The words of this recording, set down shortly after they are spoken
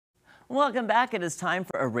Welcome back. It is time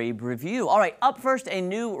for a Rabe review. All right, up first, a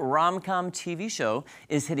new rom-com TV show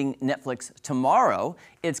is hitting Netflix tomorrow.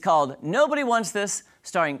 It's called Nobody Wants This,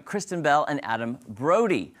 starring Kristen Bell and Adam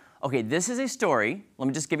Brody. Okay, this is a story, let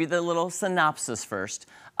me just give you the little synopsis first,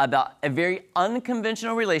 about a very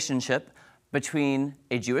unconventional relationship between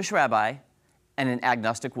a Jewish rabbi and an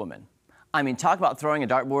agnostic woman. I mean, talk about throwing a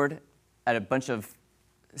dartboard at a bunch of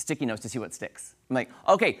sticky notes to see what sticks. I'm like,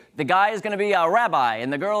 okay, the guy is gonna be a rabbi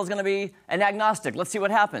and the girl is gonna be an agnostic. Let's see what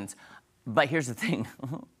happens. But here's the thing,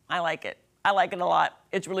 I like it. I like it a lot.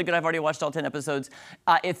 It's really good. I've already watched all 10 episodes.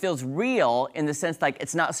 It feels real in the sense like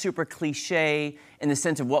it's not super cliche in the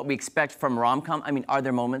sense of what we expect from rom-com. I mean, are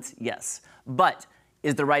there moments? Yes. But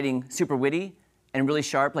is the writing super witty and really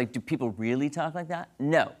sharp? Like, do people really talk like that?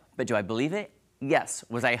 No. But do I believe it? Yes.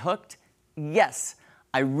 Was I hooked? Yes.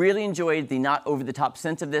 I really enjoyed the not over-the-top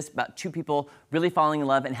sense of this, about two people really falling in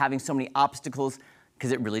love and having so many obstacles,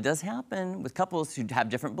 because it really does happen with couples who have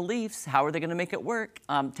different beliefs. How are they gonna make it work?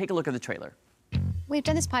 Take a look at the trailer. We've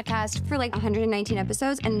done this podcast for like 119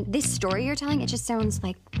 episodes, and this story you're telling, it just sounds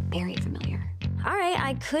like very familiar. All right,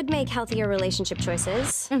 I could make healthier relationship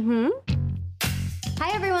choices.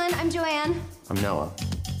 Hi everyone, I'm Joanne. I'm Noah.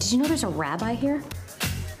 Did you know there's a rabbi here?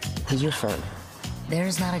 Who's your friend?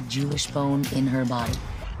 There's not a Jewish bone in her body.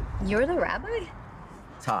 You're the rabbi?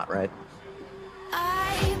 It's hot, right?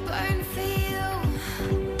 I burn for you.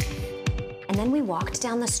 And then we walked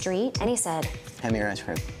down the street, and he said, Hand me your ice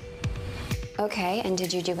cream. Okay, and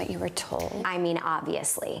did you do what you were told? I mean,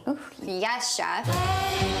 obviously. Ooh, yes, chef.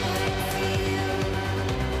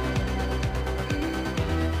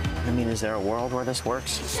 I mean, is there a world where this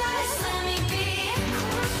works? Just let me be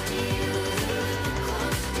close to you,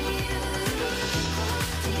 close to you, close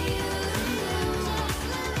to you.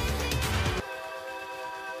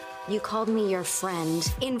 You called me your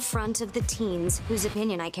friend in front of the teens whose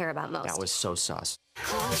opinion I care about most. That was so sus.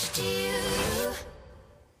 Close to you.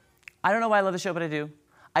 I don't know why I love the show, but I do.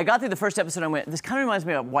 I got through the first episode and I went, this kind of reminds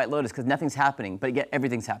me of White Lotus because nothing's happening, but yet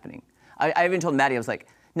everything's happening. I even told Maddie, I was like,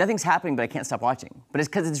 nothing's happening, but I can't stop watching. But it's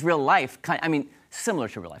because it's real life. I mean, similar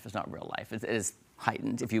to real life. It's not real life. It is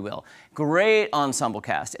heightened, if you will. Great ensemble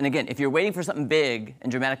cast. And again, if you're waiting for something big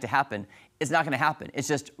and dramatic to happen, it's not going to happen. It's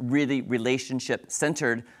just really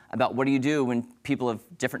relationship-centered about what do you do when people of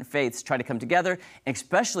different faiths try to come together, and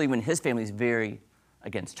especially when his family is very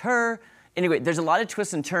against her. Anyway, there's a lot of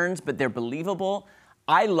twists and turns, but they're believable.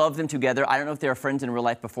 I love them together. I don't know if they were friends in real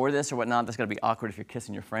life before this or whatnot. That's gonna be awkward if you're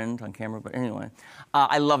kissing your friend on camera, but anyway.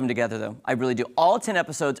 I love them together though, I really do. All 10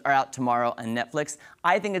 episodes are out tomorrow on Netflix.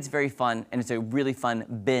 I think it's very fun and it's a really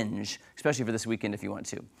fun binge, especially for this weekend if you want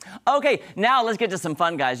to. Okay, now let's get to some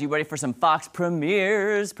fun, guys. You ready for some Fox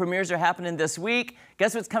premieres? Premieres are happening this week.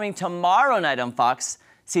 Guess what's coming tomorrow night on Fox?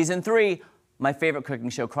 Season 3, my favorite cooking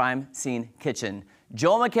show, Crime Scene Kitchen.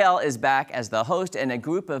 Joel McHale is back as the host, and a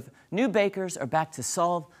group of new bakers are back to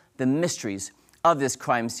solve the mysteries of this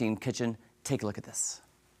crime scene kitchen. Take a look at this.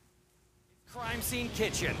 Crime Scene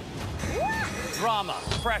Kitchen. Drama,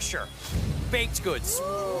 pressure, baked goods,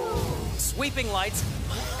 sweeping lights,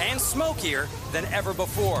 and smokier than ever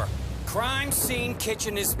before. Crime Scene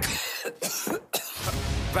Kitchen is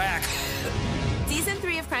back. Season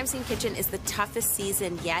 3 of Crime Scene Kitchen is the toughest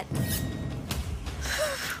season yet.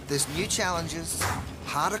 There's new challenges,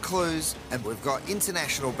 harder clues, and we've got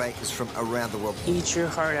international bakers from around the world. Eat your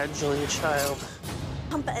heart out, Julia Child.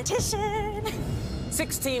 Competition.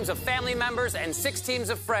 6 teams of family members and 6 teams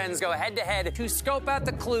of friends go head-to-head to scope out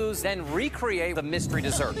the clues, then recreate the mystery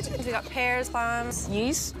dessert. We got pears, bombs,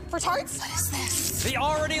 Yeast? for tarts. What is this? The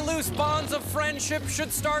already loose bonds of friendship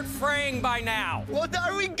should start fraying by now. What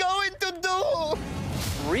are we going to do?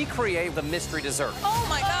 Recreate the mystery dessert. Oh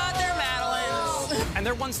my God, they're Madeline's. And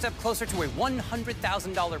they're one step closer to a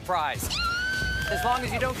 $100,000 prize. As long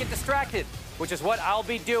as you don't get distracted, which is what I'll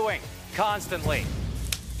be doing constantly.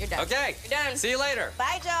 You're done. Okay. You're done. See you later.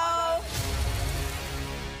 Bye, Joe.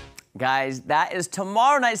 Guys, that is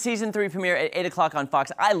tomorrow night, season 3 premiere at 8 o'clock on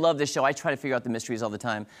Fox. I love this show. I try to figure out the mysteries all the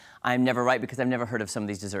time. I'm never right because I've never heard of some of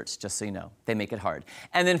these desserts, just so you know. They make it hard.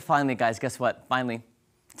 And then finally, guys, guess what? Finally,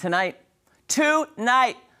 tonight,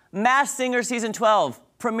 Masked Singer season 12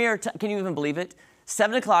 premiere. Can you even believe it?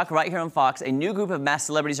 7 o'clock right here on Fox. A new group of masked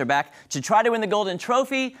celebrities are back to try to win the golden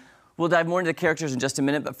trophy. We'll dive more into the characters in just a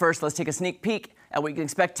minute, but first, let's take a sneak peek at what you can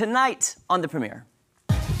expect tonight on the premiere.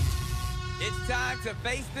 It's time to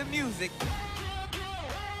face the music.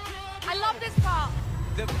 I love this part.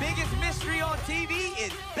 The biggest mystery on TV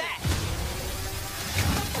is back.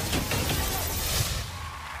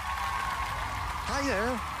 Hi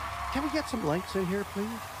there. Can we get some lights in here, please?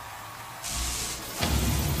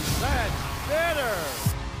 That's better.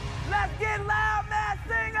 Let's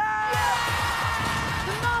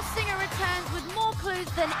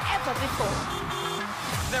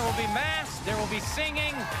people. There will be mass, there will be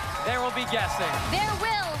singing, there will be guessing. There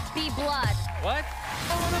will be blood. What?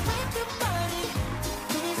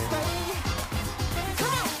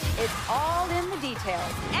 It's all in the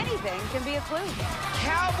details. Anything can be a clue.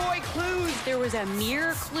 Cowboy clues. There was a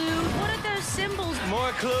mirror clue. What are those symbols?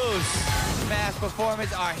 More clues. Mass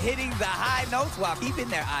performers are hitting the high notes while keeping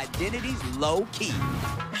their identities low key.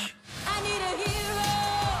 I need a hero.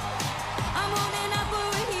 I'm holding up for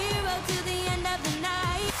a hero to the end of the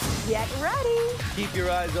night. Get ready. Keep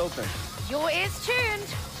your eyes open. Your ears tuned.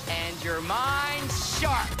 And your mind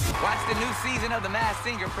sharp. Watch the new season of The Masked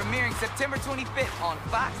Singer premiering September 25th on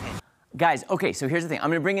Fox. Guys, okay, so here's the thing. I'm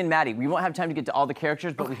gonna bring in Maddie. We won't have time to get to all the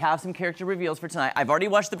characters, but we have some character reveals for tonight. I've already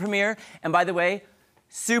watched the premiere, and by the way,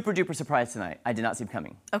 super duper surprise tonight. I did not see it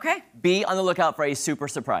coming. Okay. Be on the lookout for a super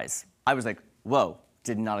surprise. I was like, whoa,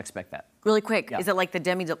 did not expect that. Really quick, Yeah. is it like the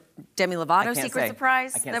Demi Lovato secret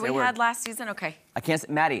surprise that we had last season? Okay. I can't say,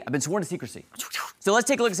 Maddie, I've been sworn to secrecy. So let's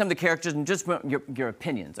take a look at some of the characters and just your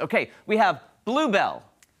opinions. Okay, we have Bluebell.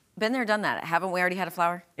 Been there, done that. Haven't we already had a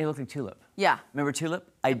flower? It looks like Tulip. Yeah. Remember Tulip?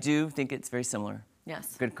 I do think it's very similar.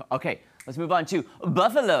 Yes. Good call. Okay, let's move on to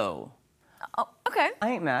Buffalo. Oh, okay.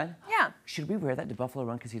 I ain't mad. Yeah. Should we wear that to Buffalo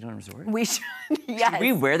Run Casino and Resort? We should, yes. Should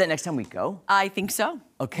we wear that next time we go? I think so.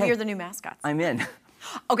 Okay. We are the new mascots. I'm in.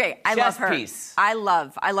 Okay, I love her. Chess piece. I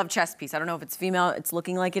love chess piece. I don't know if it's female, it's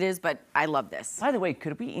looking like it is, but I love this. By the way,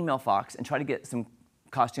 could we email Fox and try to get some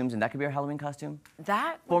costumes, and that could be our Halloween costume?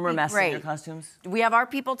 That would Former be Masked great. Singer costumes? We have our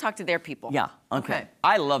people talk to their people. Yeah, okay.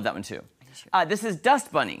 I love that one too. This is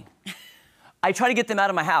Dust Bunny. I try to get them out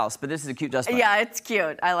of my house, but this is a cute Dust Bunny. Yeah, it's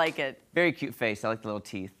cute. I like it. Very cute face. I like the little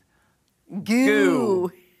teeth.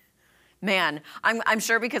 Goo. Man, I'm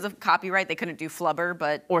sure because of copyright they couldn't do flubber,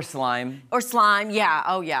 but... Or slime. Or slime, yeah.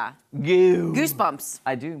 Oh, yeah. Goo. Goosebumps.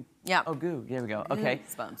 I do. Yeah. Oh, goo. There we go. Okay.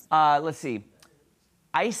 Goosebumps. Let's see.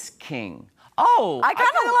 Ice King. Oh, I kind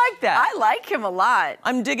of like that. I like him a lot.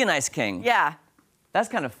 I'm digging Ice King. Yeah. That's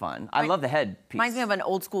kind of fun. I love the head piece. Reminds me of an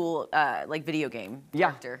old school, like, video game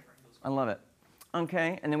character. I love it.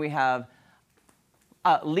 Okay, and then we have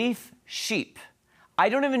Leaf Sheep. I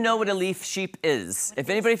don't even know what a leaf sheep is. If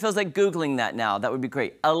anybody feels like Googling that now, that would be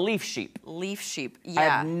great. A leaf sheep. Leaf sheep, yeah. I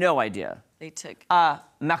have no idea. They took...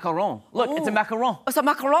 Macaron. Look, it's a macaron. It's a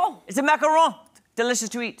macaron. It's a macaron. Delicious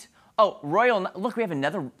to eat. Oh, royal... Look, we have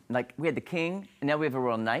another... Like, we had the king, and now we have a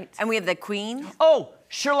royal knight. And we have the queen. Oh,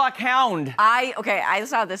 Sherlock Hound. Okay, I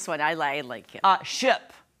saw this one. I like him. Ship.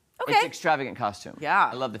 Okay. It's an extravagant costume. Yeah.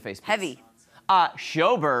 I love the face piece. Heavy.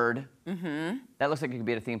 Showbird. Mm-hmm. That looks like it could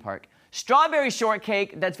be at a theme park. Strawberry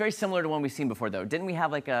shortcake. That's very similar to one we've seen before, though. Didn't we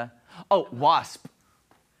have like a... Oh, wasp.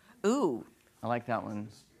 Ooh. I like that one.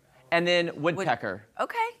 And then woodpecker.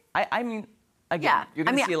 Okay. I mean, again, you're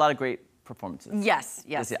going to see a lot of great performances. Yes,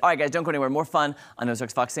 yes. That's it. All right, guys, don't go anywhere. More fun on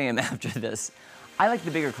Ozarks Fox AM after this. I like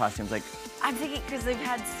the bigger costumes. Like I'm thinking because they've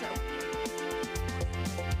had so...